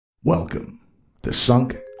Welcome to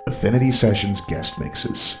Sunk Affinity Sessions guest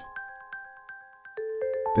mixes.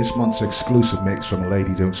 This month's exclusive mix from a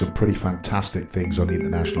lady doing some pretty fantastic things on the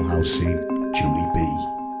international house scene, Julie B.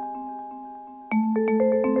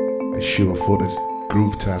 A sure-footed,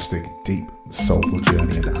 groove-tastic, deep, and soulful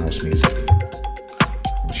journey into house music.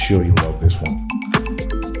 I'm sure you'll love this one.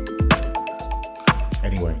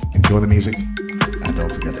 Anyway, enjoy the music, and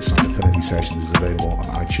don't forget that Sunk Affinity Sessions is available on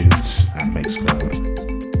iTunes and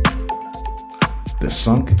Mixcloud. The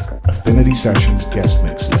Sunk Affinity Sessions guest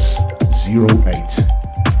mixes 08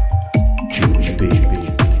 Julie B.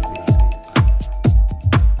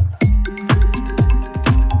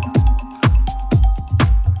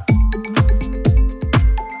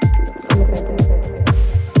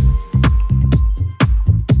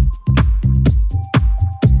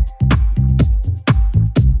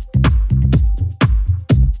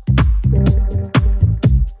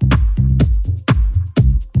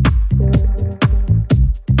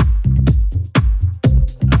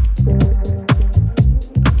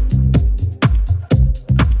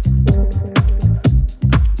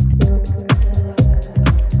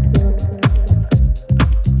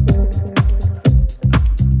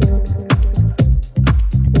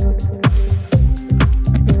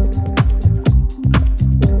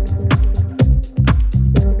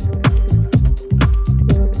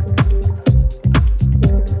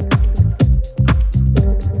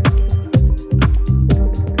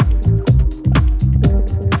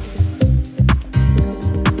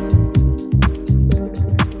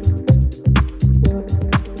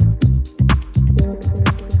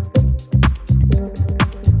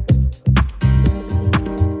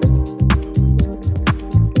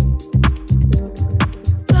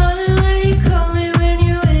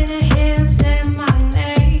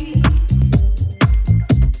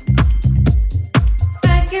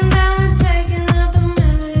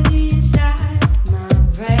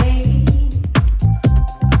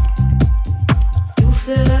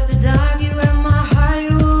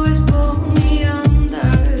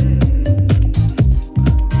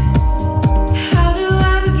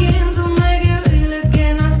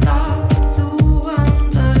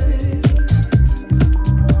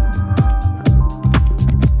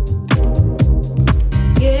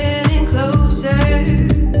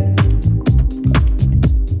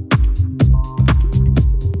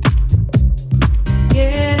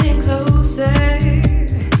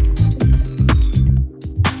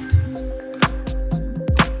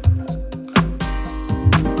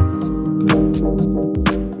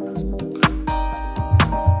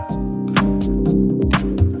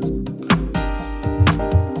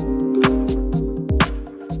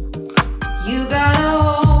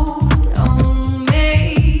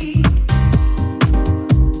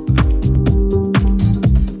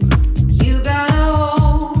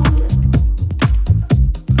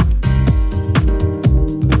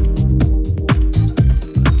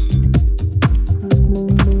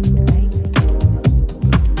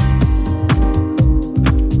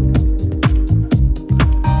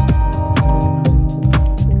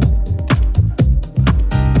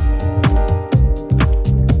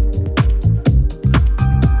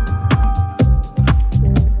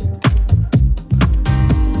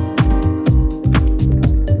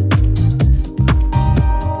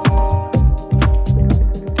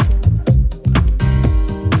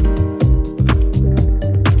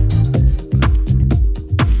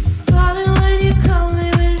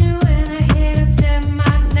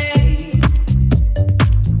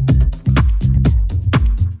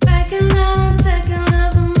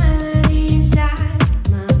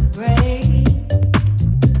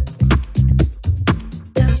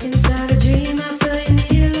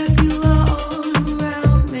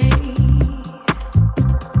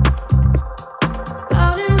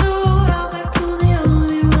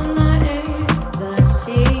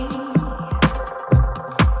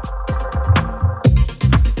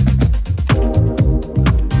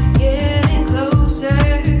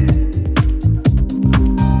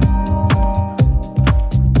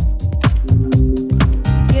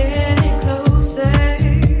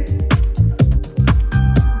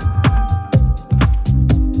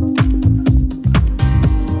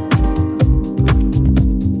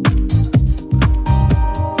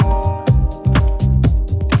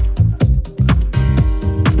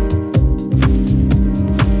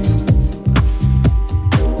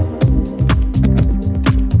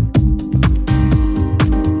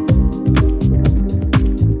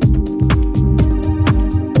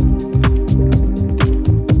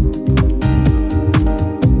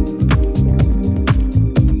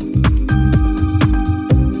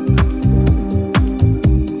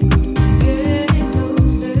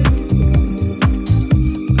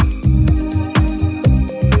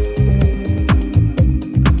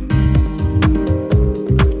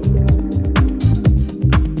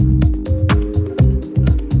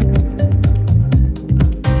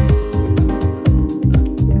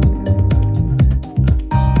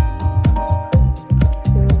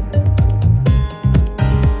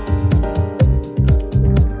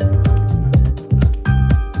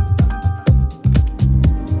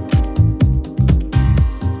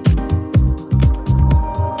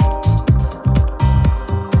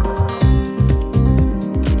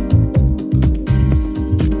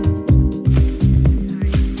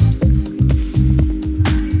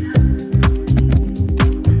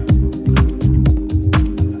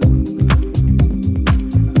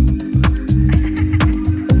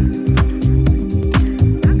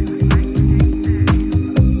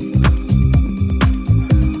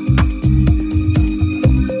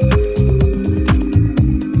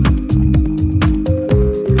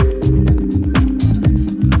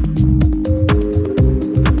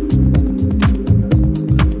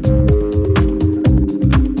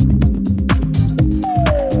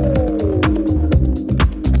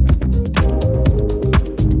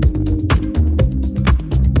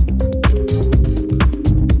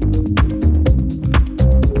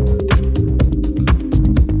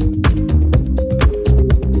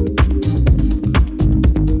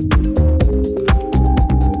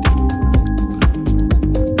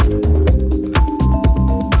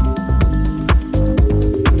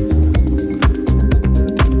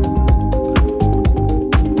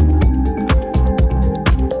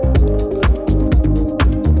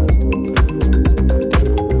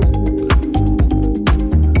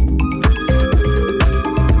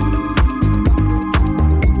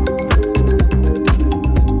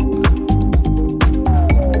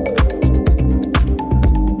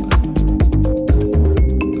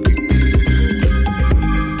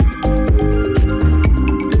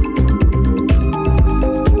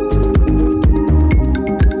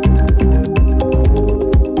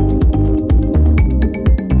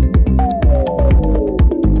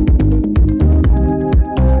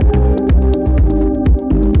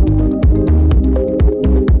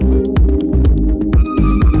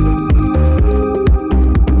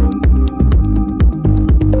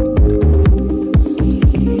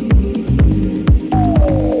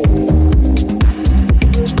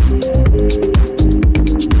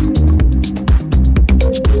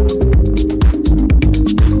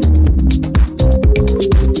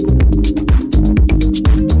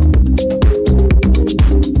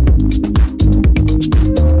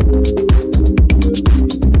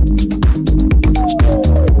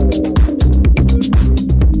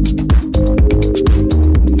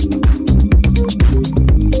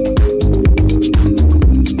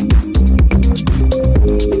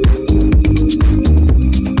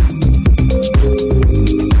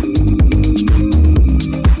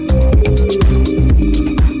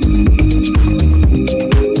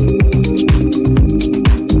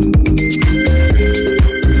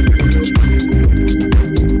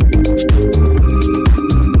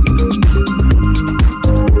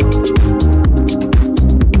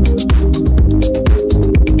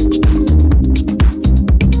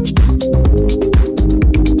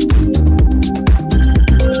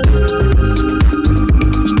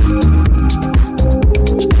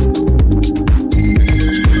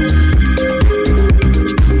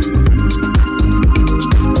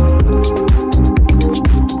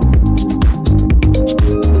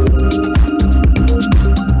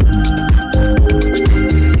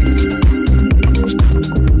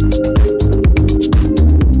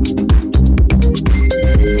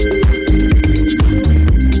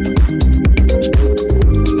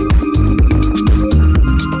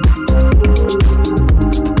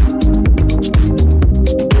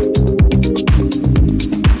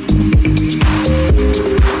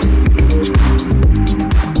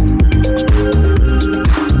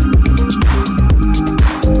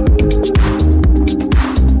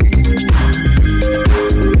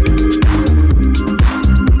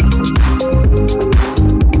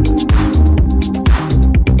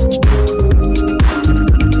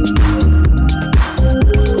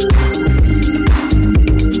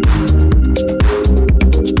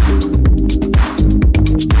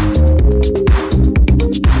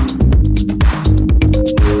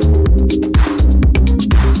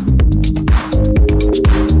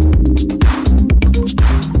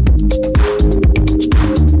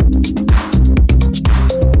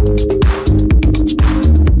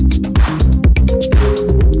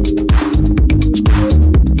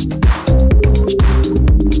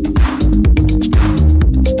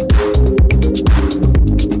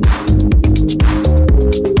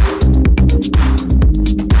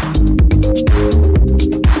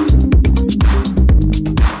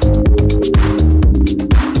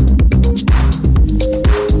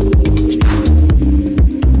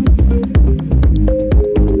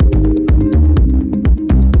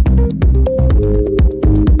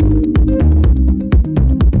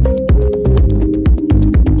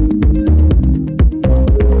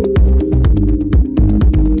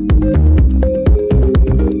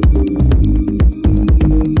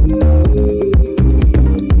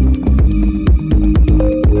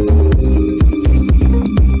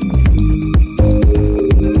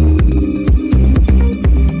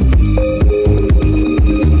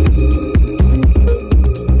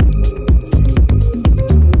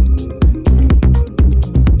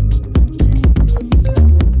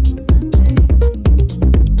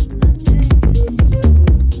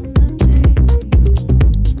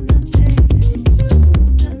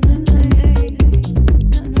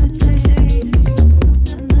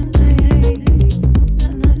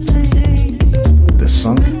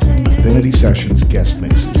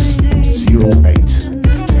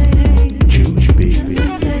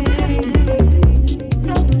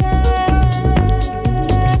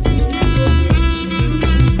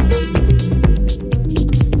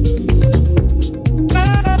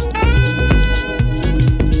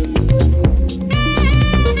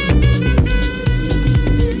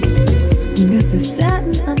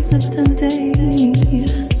 certain uncertain day,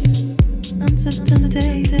 uncertain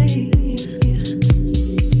day.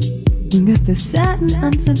 We got the certain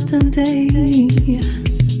uncertain day,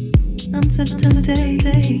 uncertain day.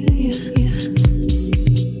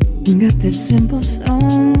 We got this simple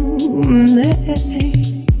song,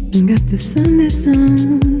 we got the Sunday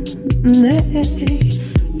song,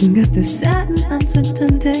 we got the certain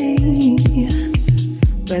uncertain day.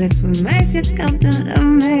 But it's what makes you come to love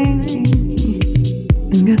me.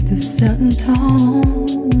 I got the certain tone,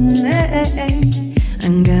 I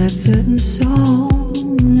got a certain soul.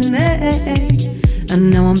 I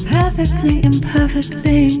know I'm perfectly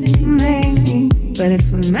imperfectly me, but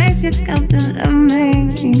it's what makes you come to love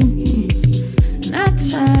me. Not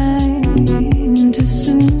trying too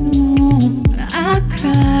soon, I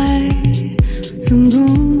cry too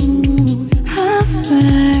good,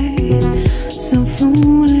 halfway. So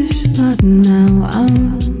foolish, but now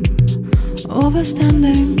I'm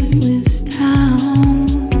overstanding this town,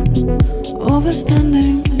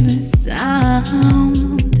 overstanding this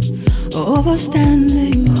sound,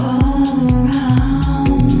 overstanding all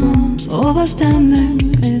around, overstanding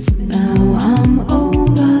this now. I'm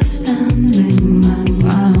overstanding my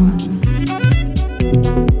ground.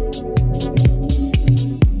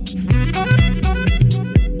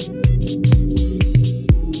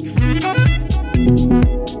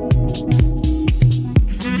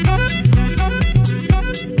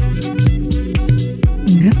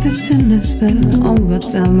 Sinister,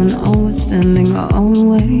 overtime and overstanding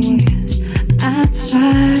always. I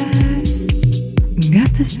try.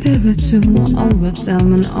 Got the spiritual,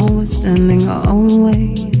 overtime and overstanding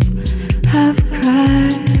always. Have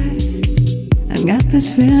cried. I got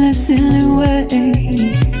this really silly way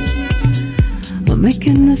of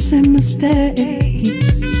making the same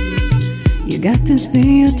mistakes. You got this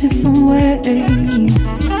beautiful way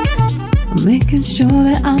of making sure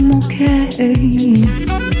that I'm okay.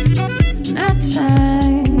 Not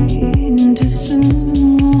trying too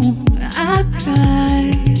soon, I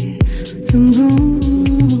cry too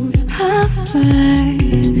good, halfway.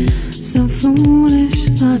 So foolish,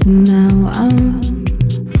 but now I'm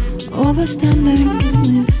overstanding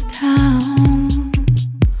this town,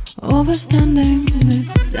 overstanding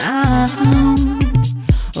this sound,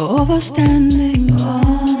 overstanding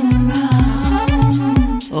all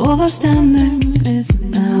around, overstanding this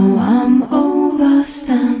now. I'm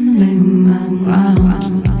overstanding my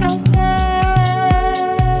ground.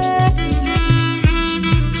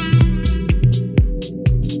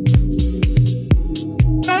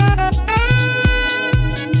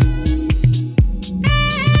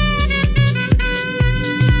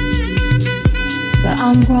 But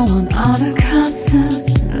I'm growing on it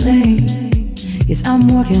constantly. Yes, I'm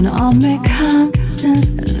working on me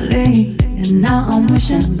constantly. And now I'm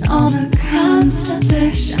wishing on a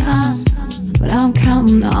constellation. But I'm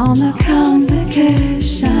counting on the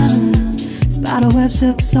complications. Spiderwebs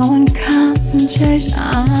look so in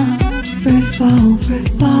concentration. Free fall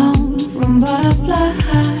from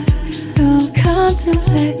butterfly to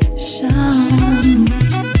contemplation.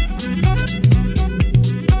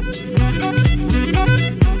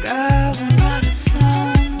 Girl, we write a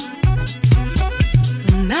song,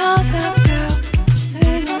 and now that girl will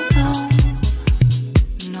sing along.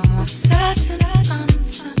 No more certain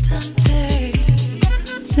uncertainty,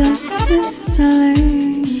 just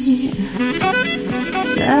sisterly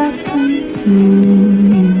certainty.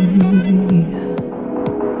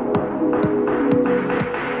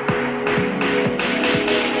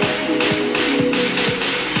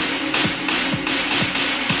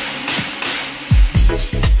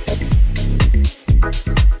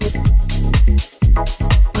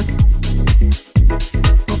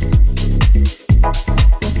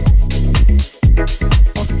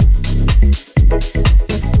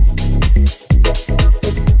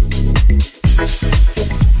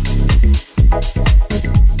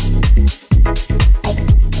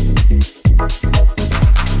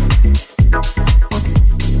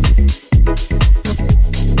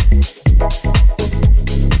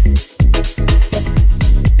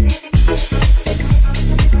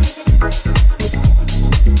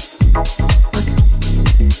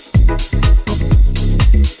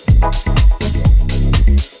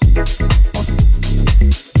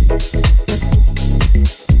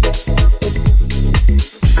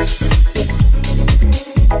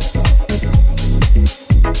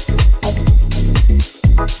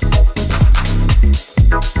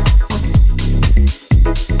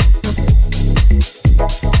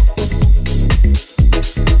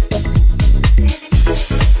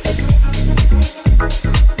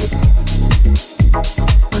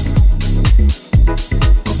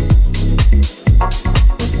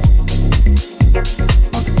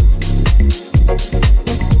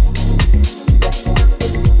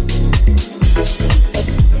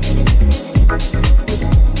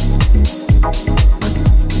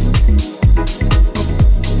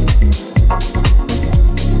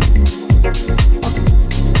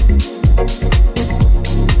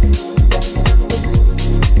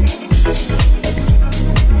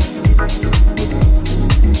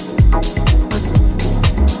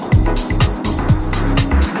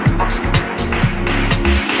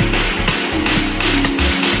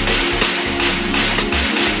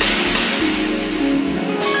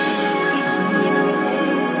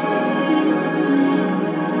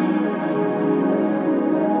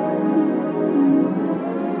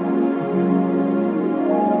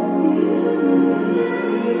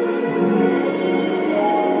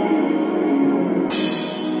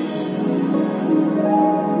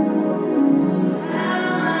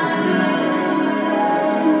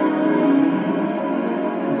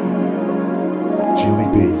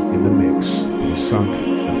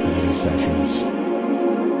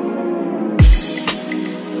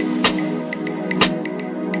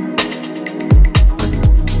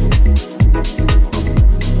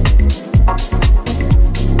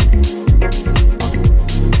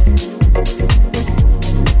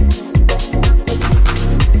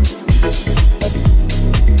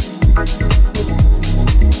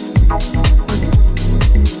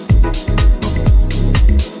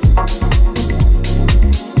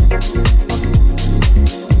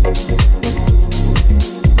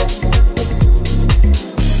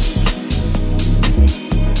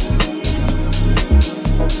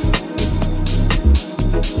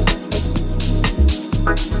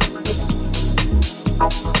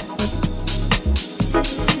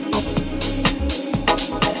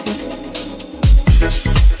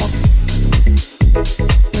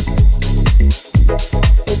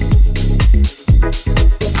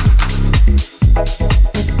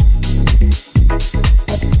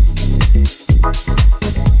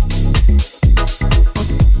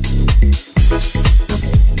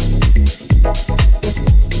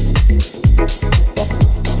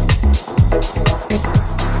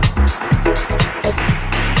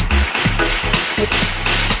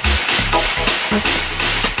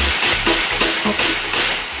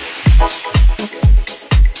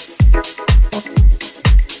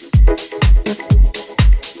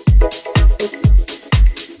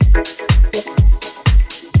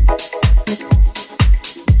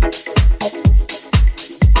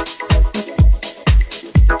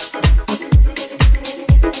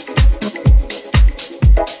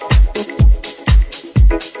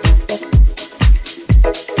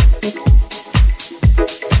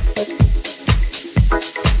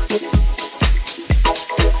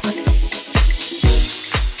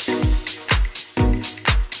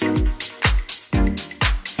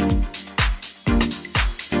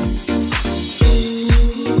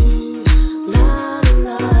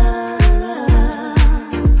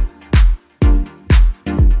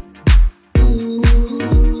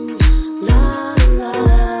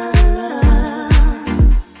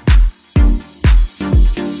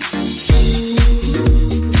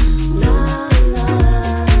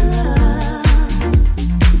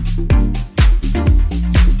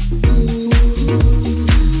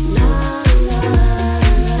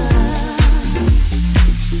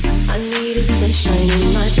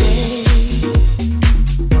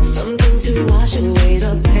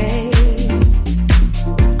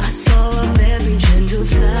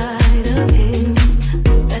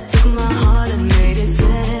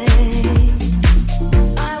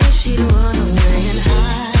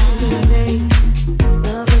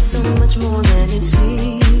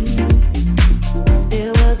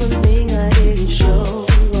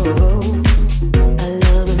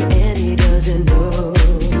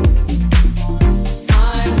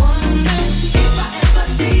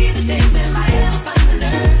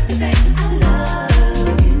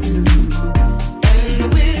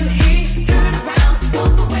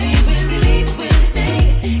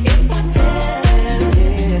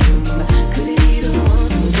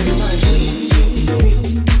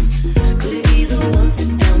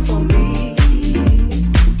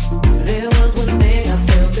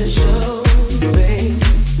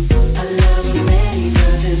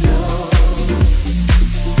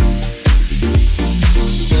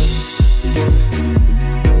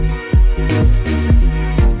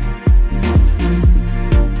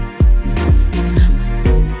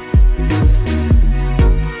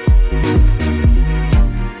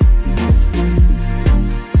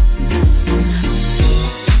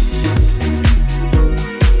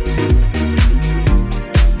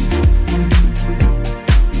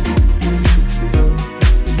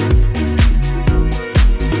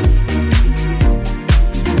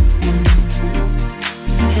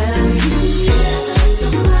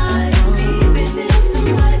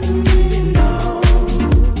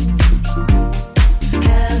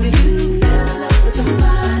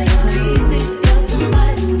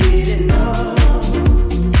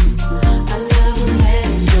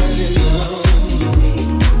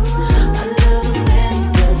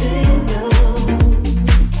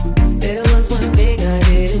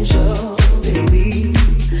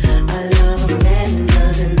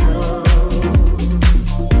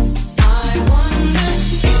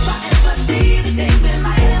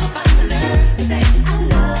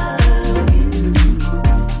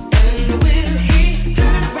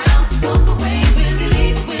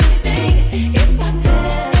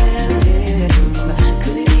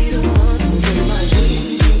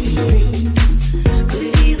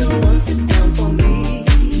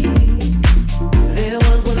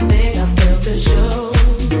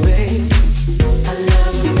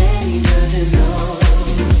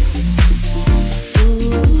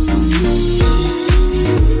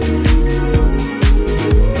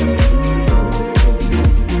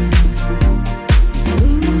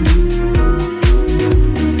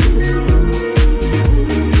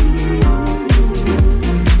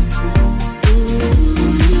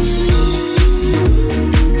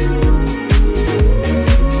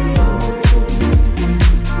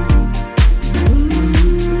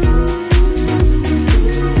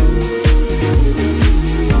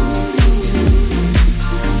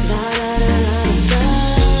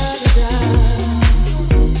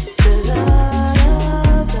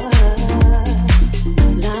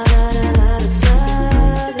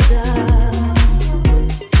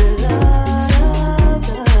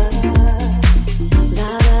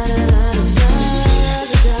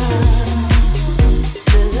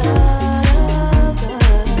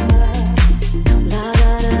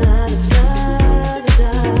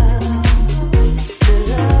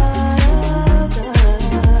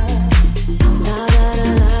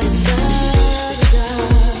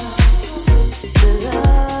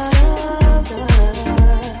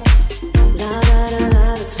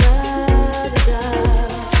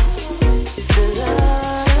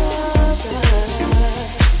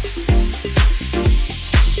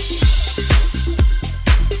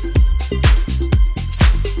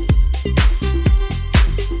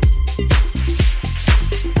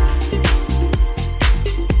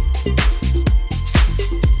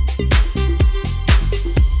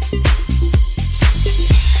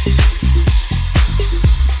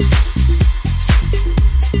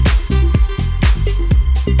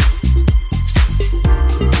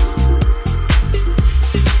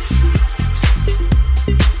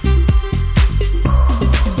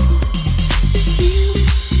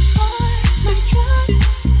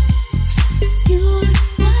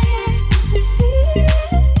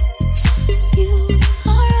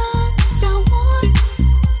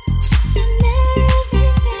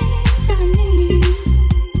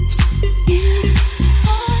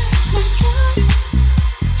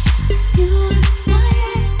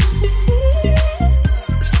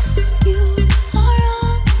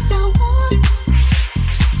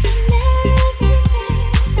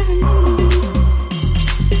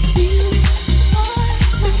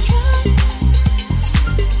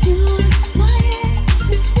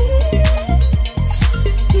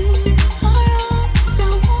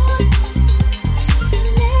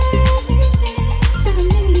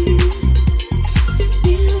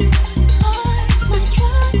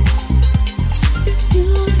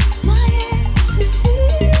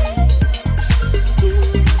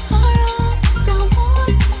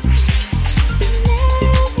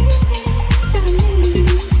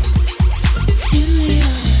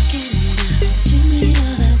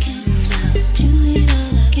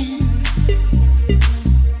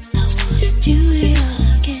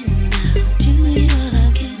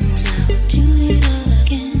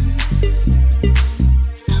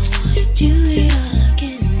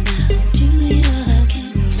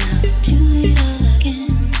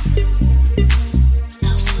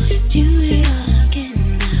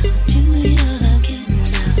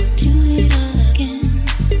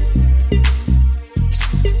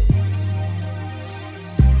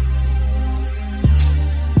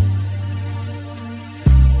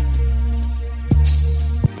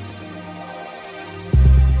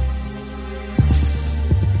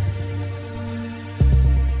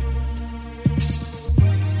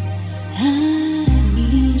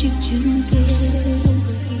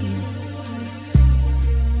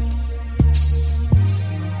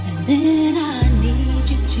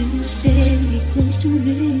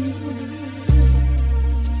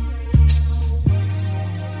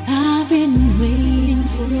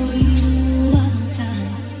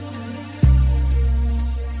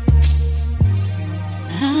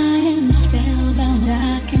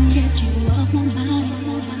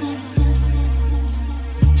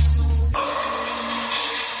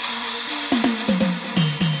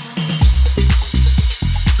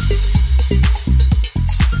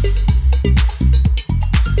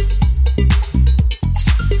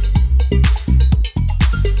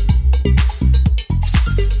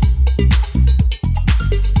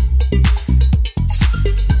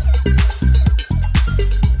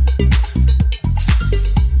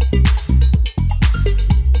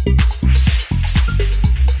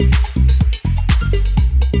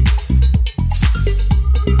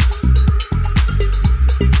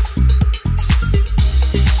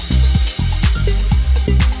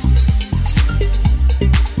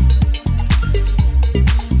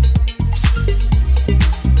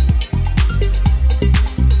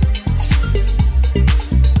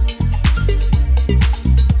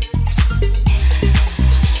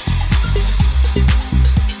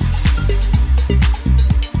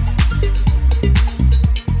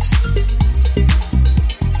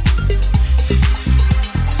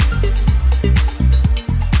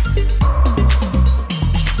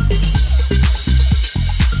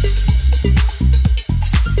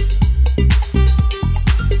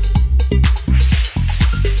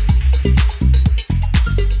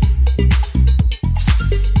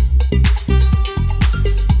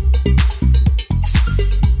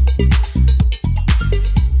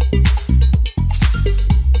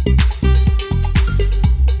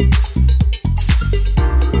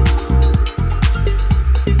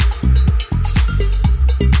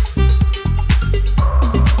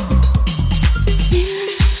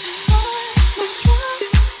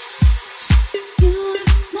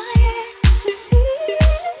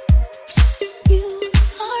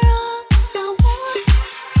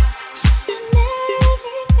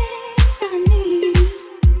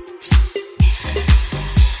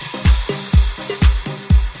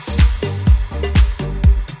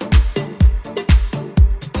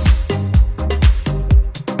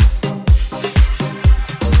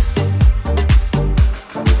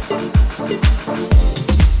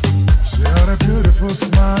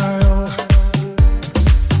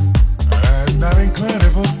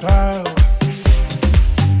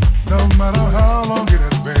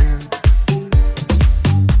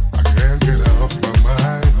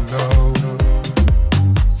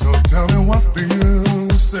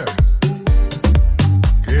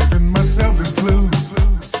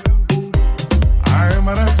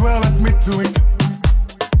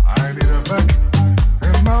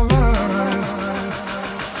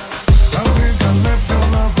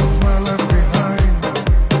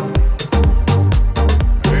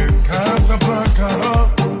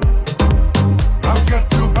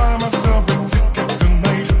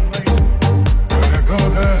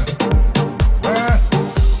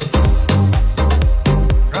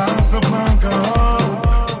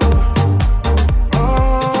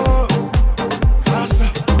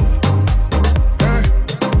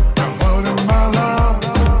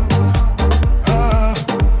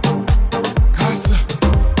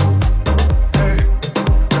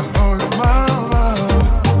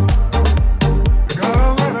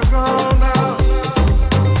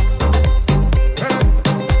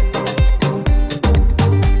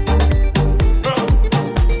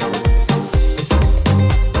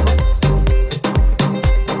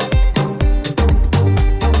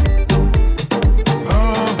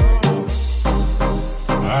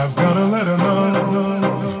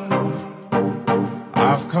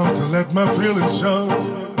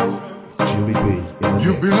 Julie B. in the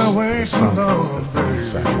You've been mix. away too Sunk long, Affinity baby.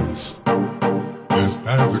 Sessions. It's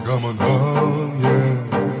time to come on home,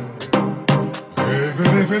 yeah. Even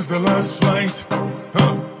if it's the last flight,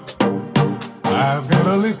 I've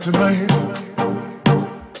gotta leave tonight.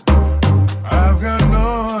 I've got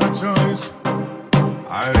no choice.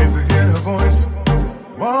 I need to hear her voice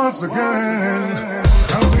once again.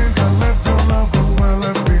 I think I left the love of my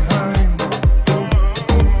life behind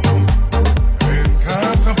in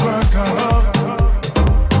Casablanca.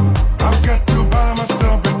 I've got to buy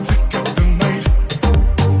myself a ticket tonight.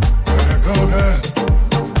 Gotta go there.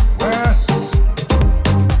 Where?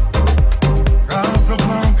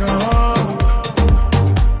 Casablanca.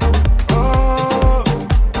 Oh,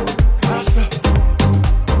 Casa.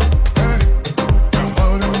 Hey, you're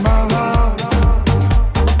holding my love.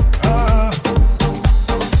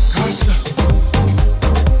 Casa.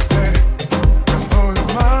 Hey, you're holding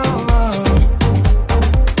my love.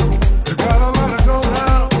 You gotta let it go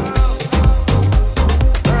now.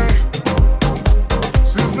 Hey,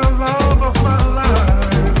 she's the love of my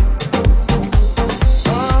life.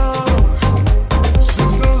 Oh,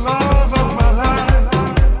 she's the love of my life.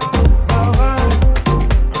 My life,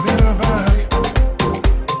 I need her back.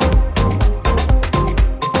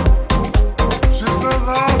 She's the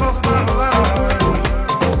love of my life.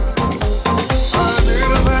 I need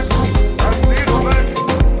her back. I need her back.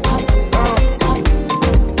 Oh,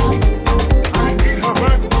 I need her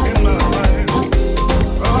back in my life.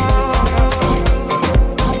 Oh,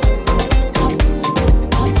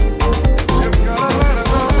 you've gotta let her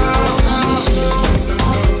go now.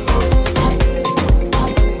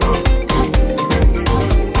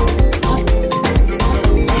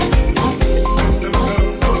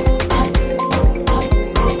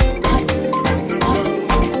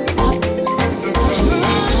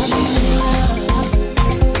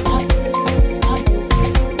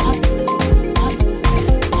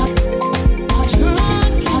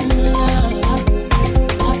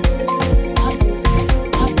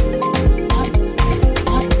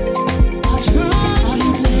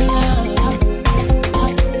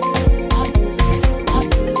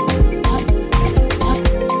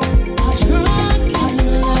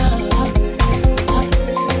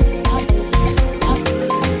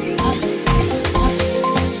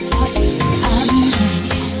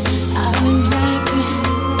 I've been drinking.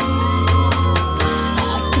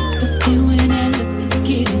 I get the feeling and let it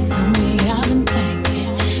get into me.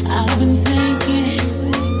 I've been thinking.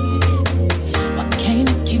 Why can't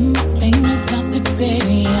I keep my fingers off it,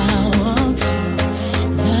 baby? I want you,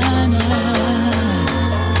 nah, nah.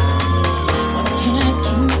 Why can't I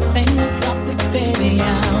keep my fingers off it, baby? I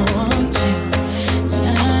want you,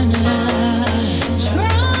 nah, nah.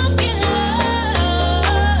 Drunk in love,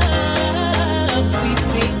 we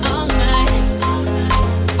be all night.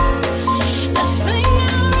 Last thing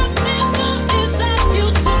I remember is that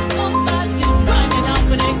beautiful body grinding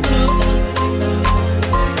off in that club.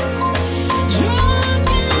 Drunk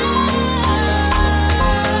in love,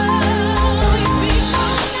 we be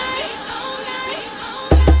all night, we be all night.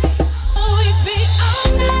 Love, we be all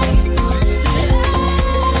night.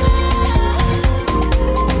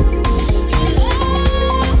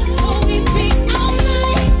 Love, we be all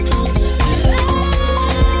night. Love,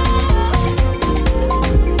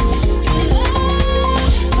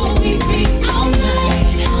 we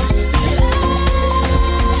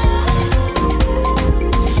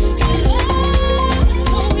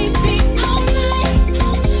be all night.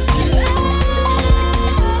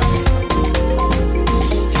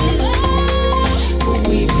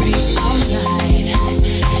 We be all night.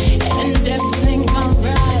 And everything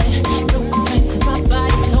alright. No complaints 'cause my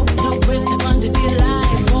body's so aggressive under the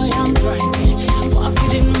light. Boy, I'm drinking.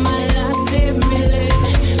 Walking in my life, save me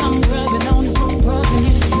lazy. I'm rubbing on the roof, rubbing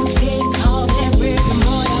if you get caught and ripping.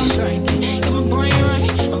 Boy, I'm drinking. Get my brain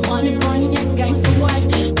right. I'm money burning, yeah, gangsta wife.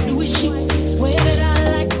 Blue sheets, swear that I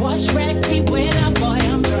like. Wash rag, tea, when I boy,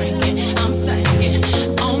 I'm drinking. I'm singing.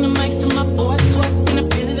 On the mic to my voice, and I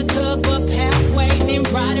fill the tub up halfway, then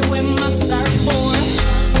ride it with my surfboard.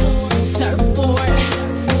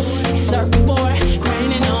 Surfboard,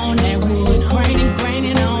 graining on that wood,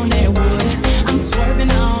 graining on that wood. I'm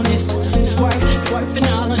swerving on this, swerving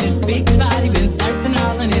all on this big body, been surfing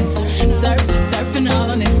all on this, surfing all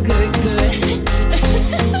on this good.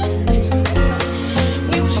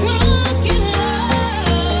 We drunk in love,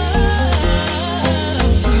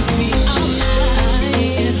 we be all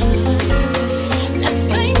night. Last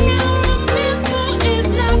thing I remember is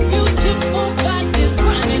our beautiful bodies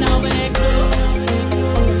grinding over that club.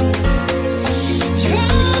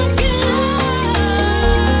 Drunk in love,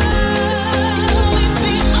 we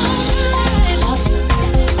be all night.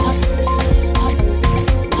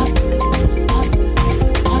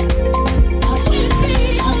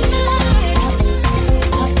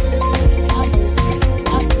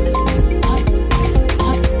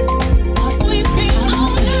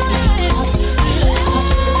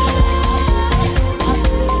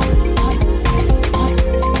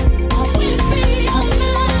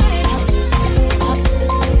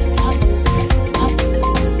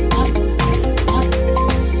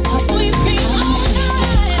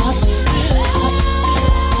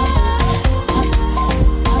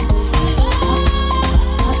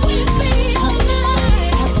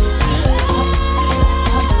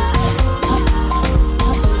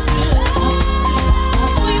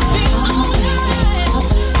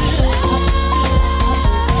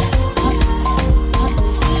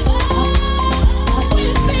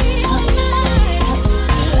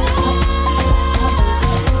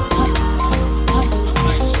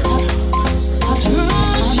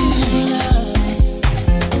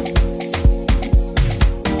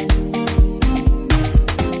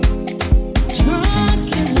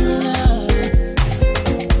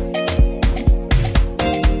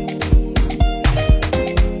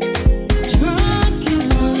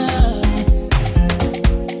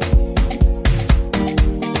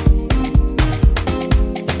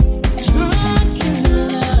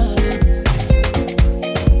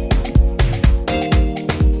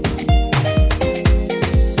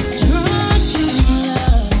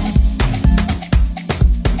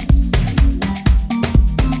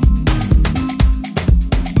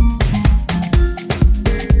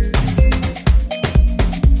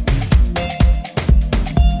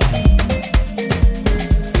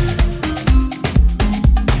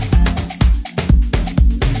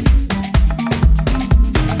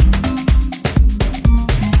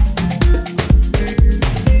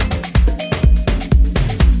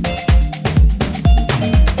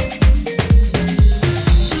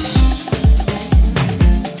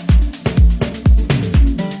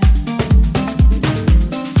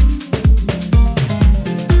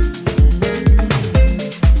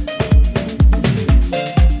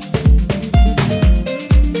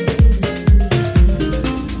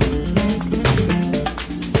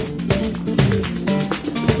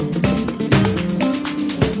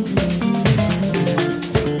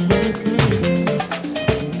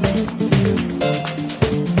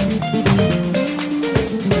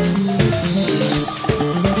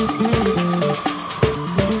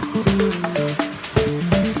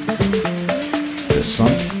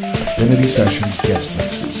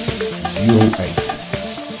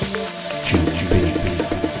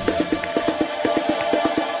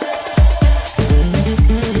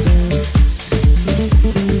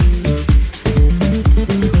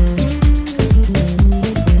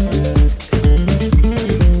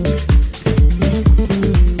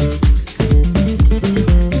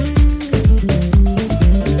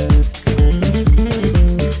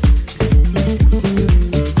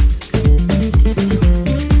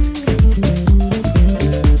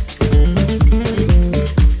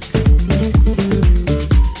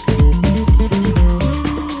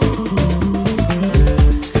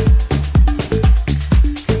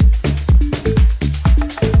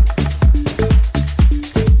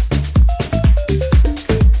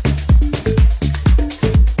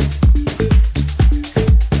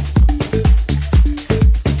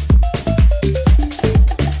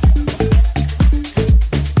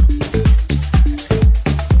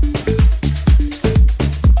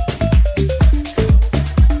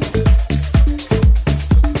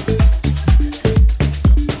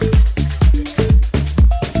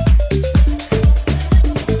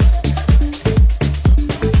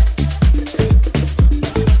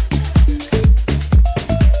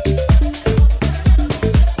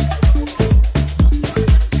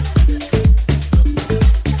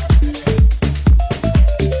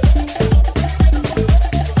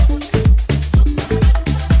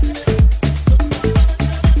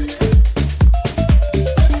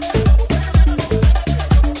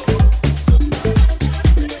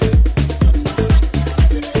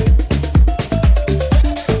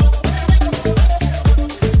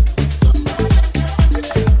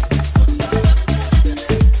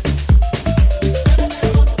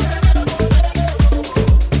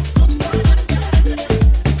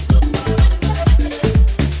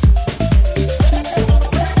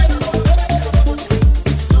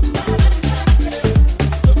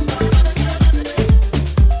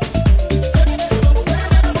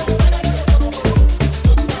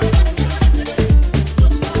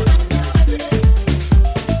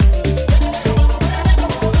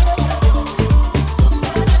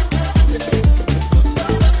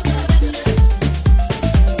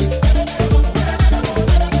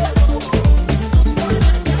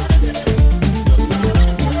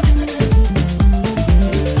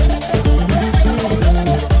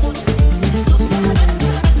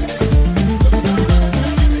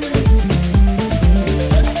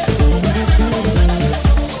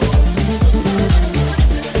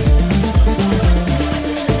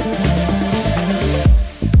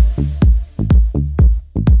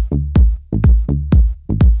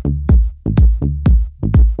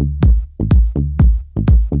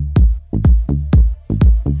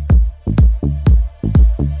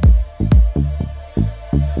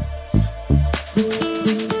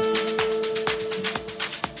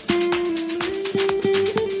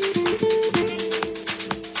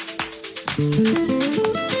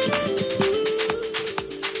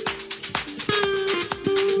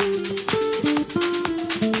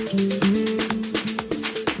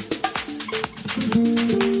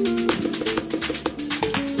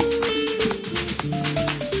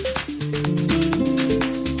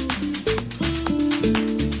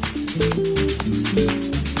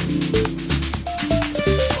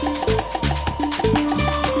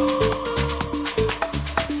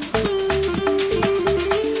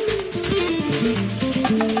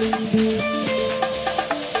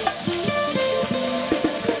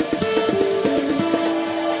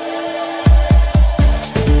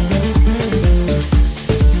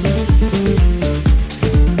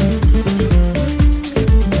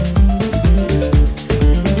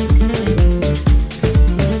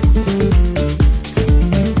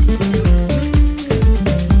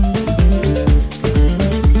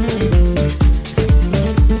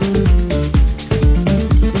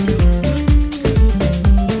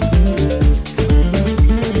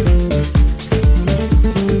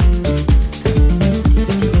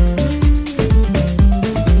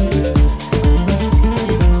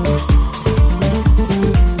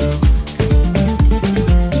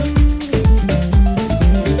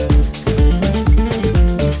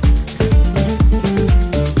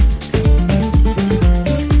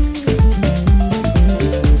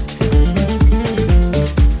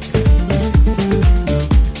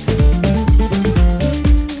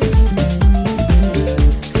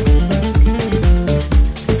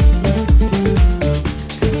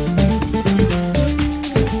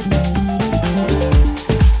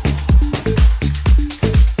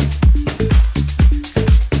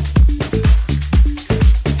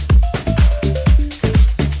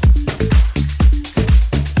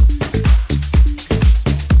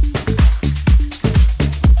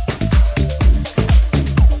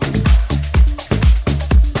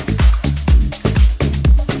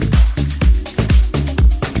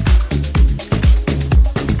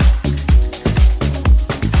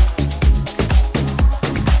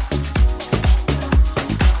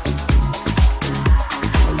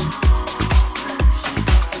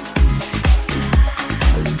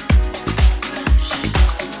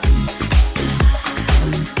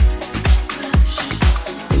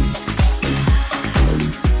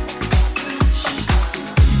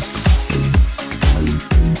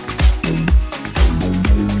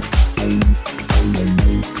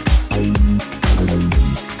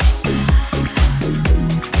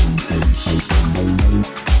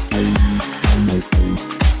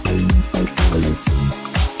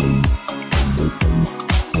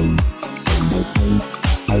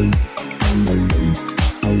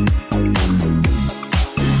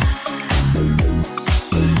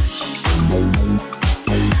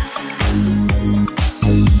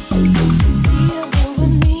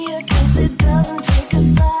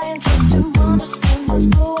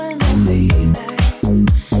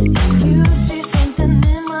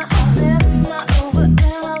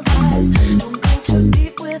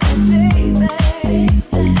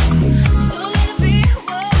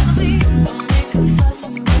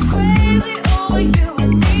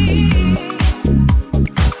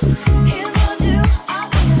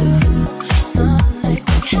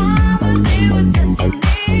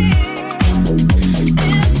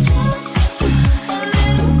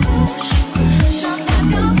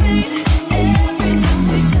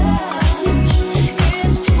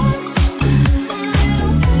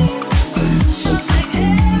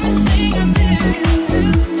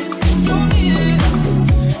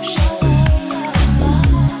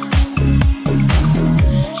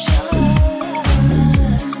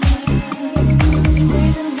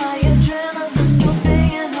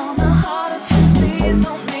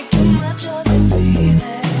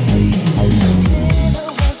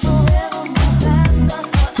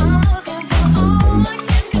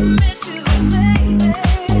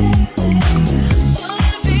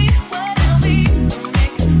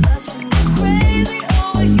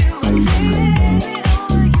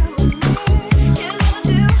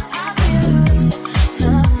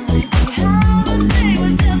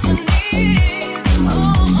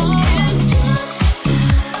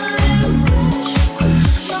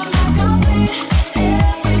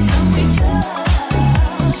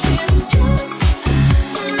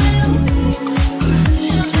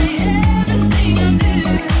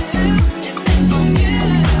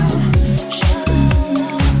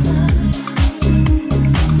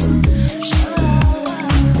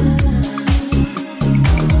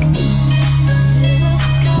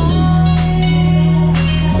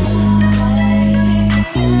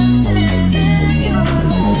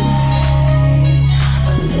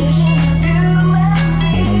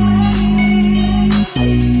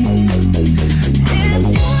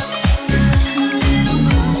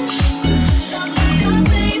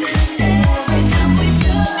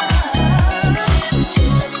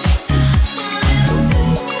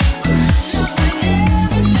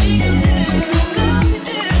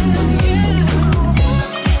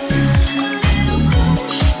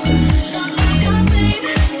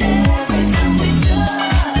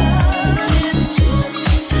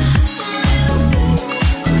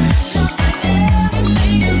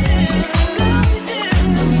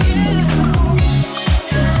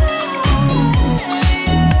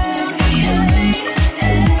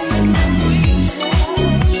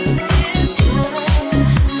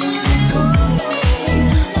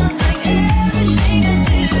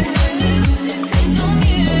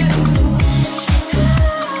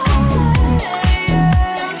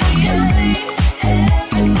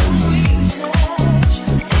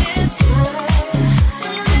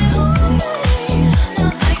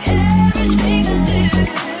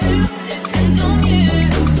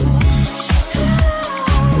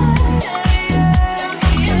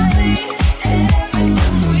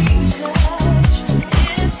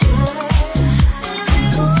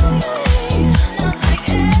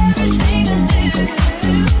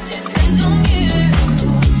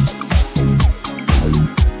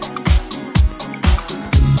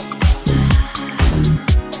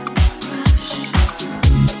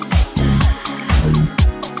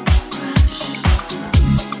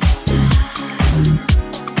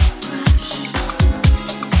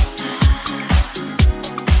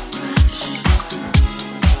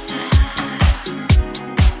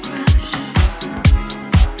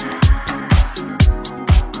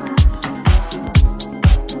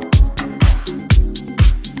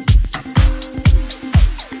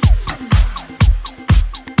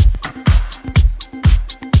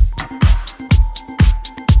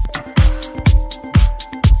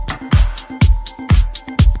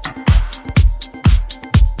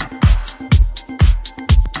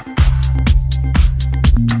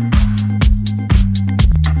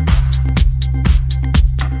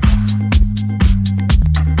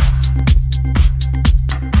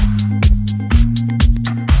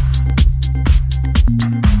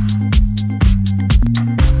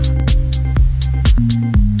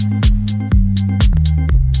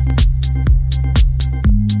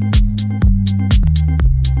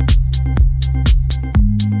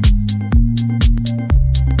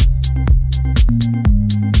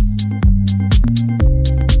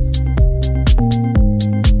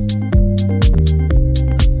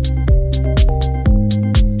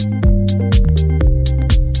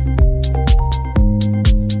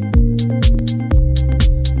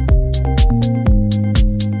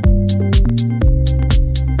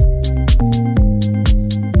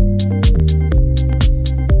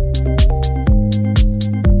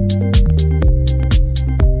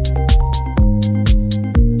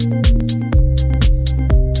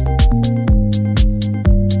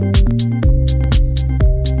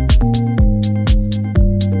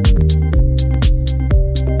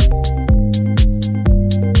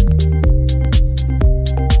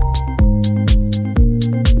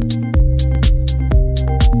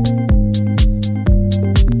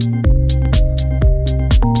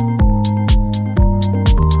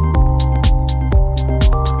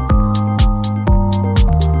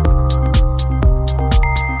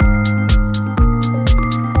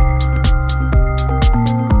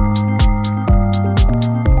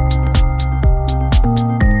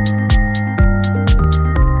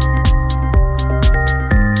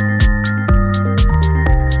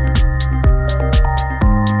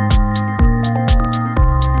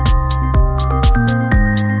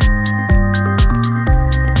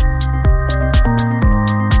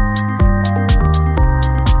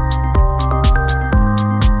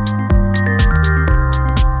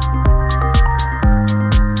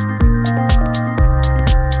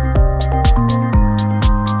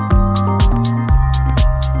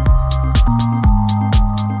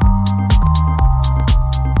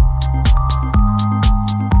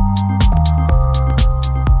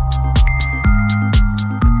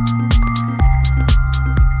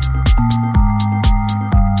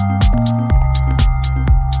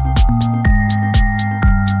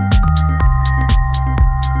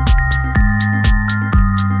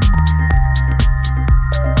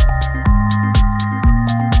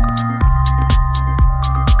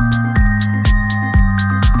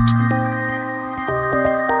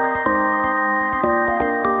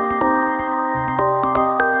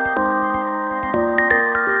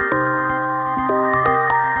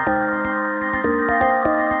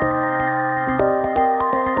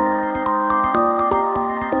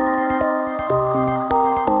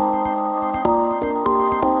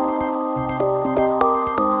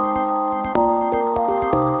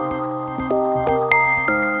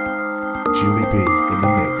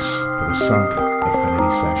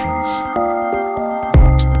 Affinity Sessions.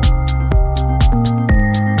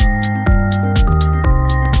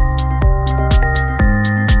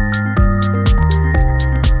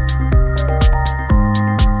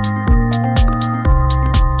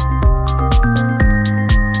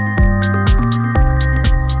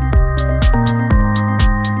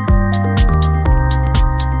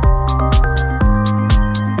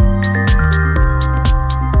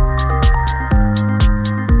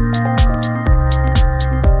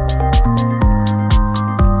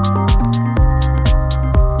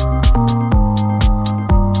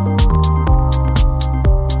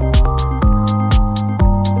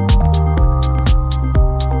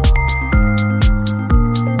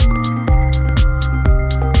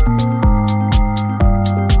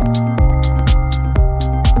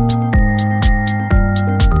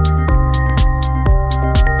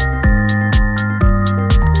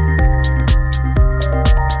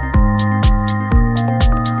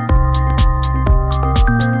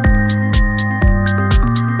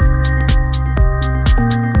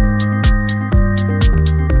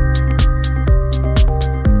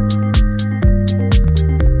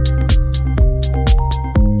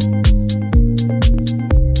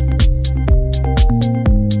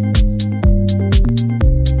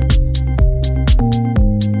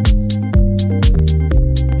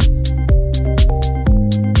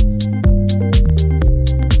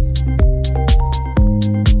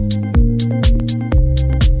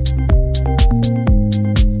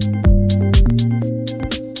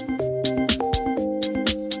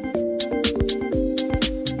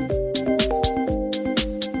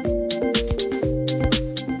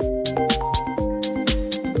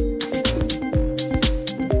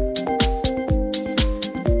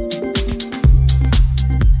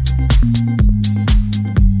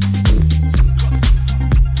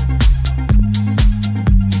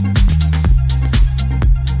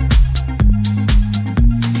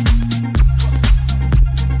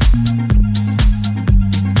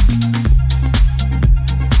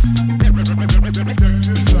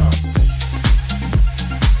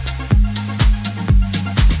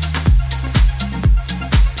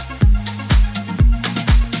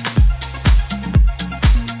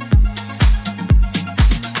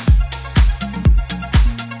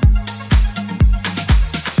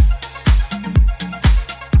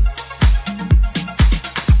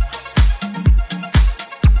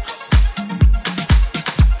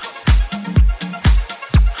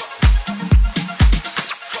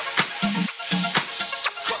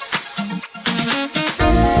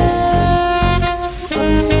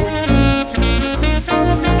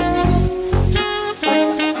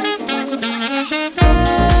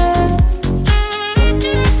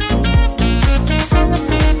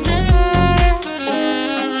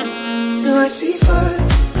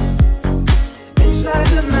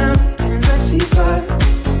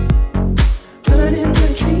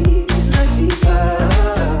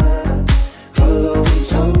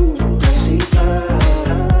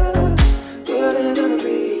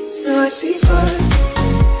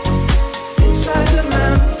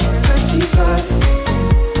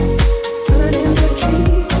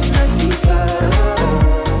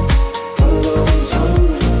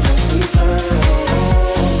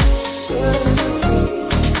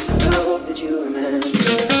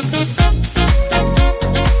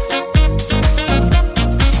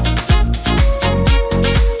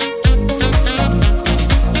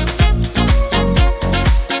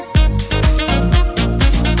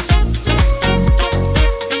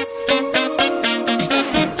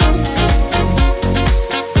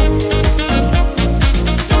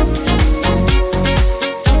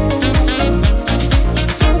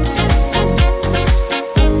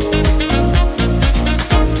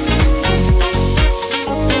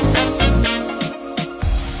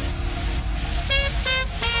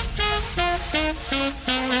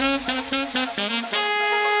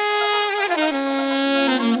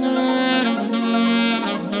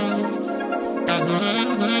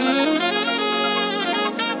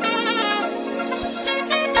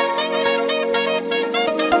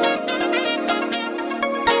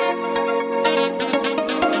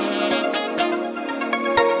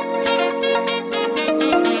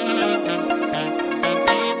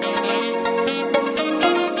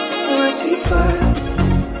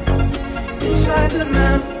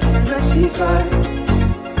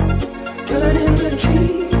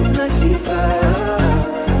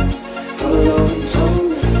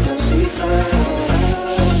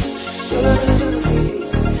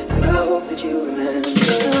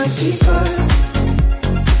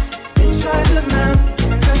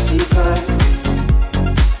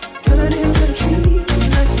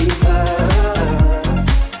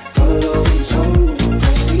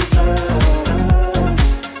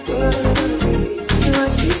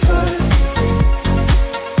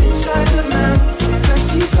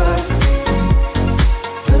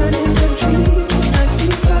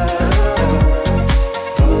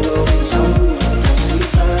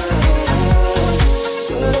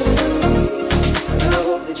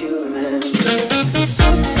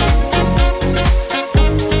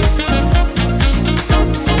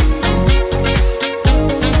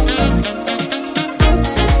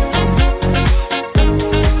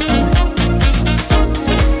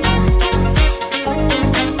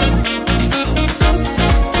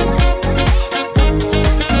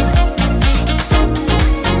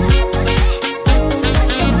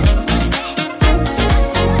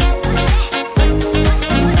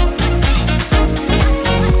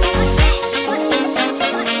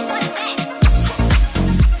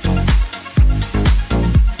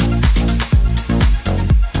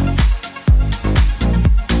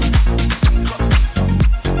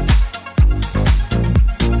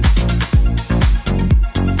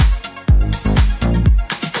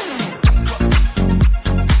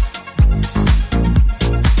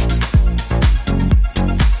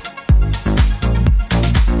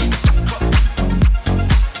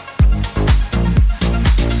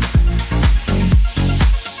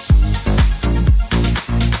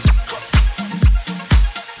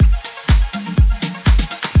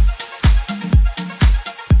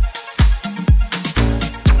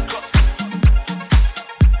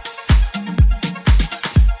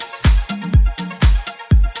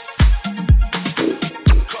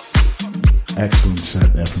 Excellent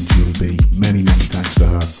set there from Julie B. Many thanks to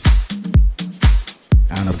her.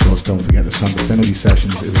 And of course, don't forget the Sunk Affinity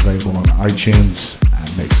Sessions is available on iTunes and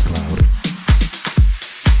Mixcloud.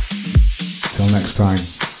 Till next time,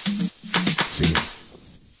 see you.